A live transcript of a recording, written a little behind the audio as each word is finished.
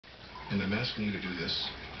And I'm asking you to do this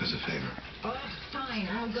as a favor. Oh, fine,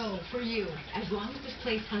 I'll go for you. As long as this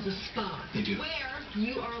place has a spa. They do. Where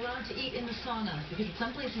you are allowed to eat in the sauna. Because at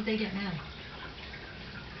some places they get mad.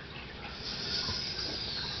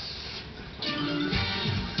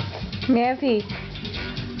 Mazzy.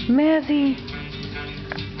 Mazzy.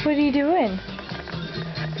 What are you doing?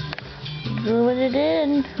 Doing it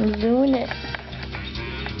in. I'm doing it.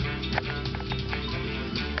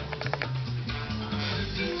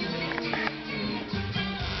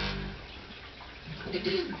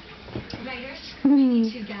 Writers, we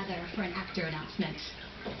need to gather for an actor announcement.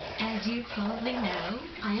 As you probably know,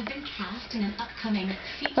 I have been cast in an upcoming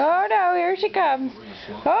feature. Oh no, here she comes.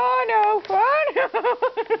 Oh no, oh no.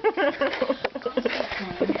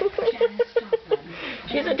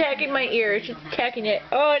 She's attacking my ear. She's attacking it.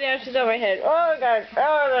 Oh, now she's on my head. Oh god.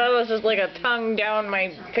 Oh, that was just like a tongue down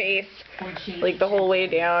my face. Like the whole way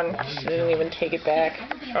down. She didn't even take it back.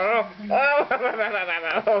 Oh. Oh.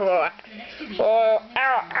 Oh.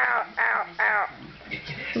 Ow. Ow. Ow. Ow.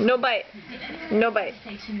 No bite. No bite.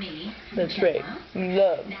 That's right.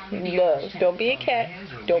 Love. Love. Don't be a cat.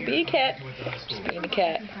 Don't be a cat. Just being a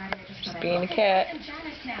cat. Just being a cat.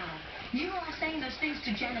 You are saying those things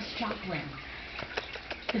to Janis Joplin.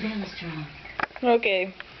 The bell is strong.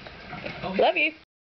 Okay. Love you.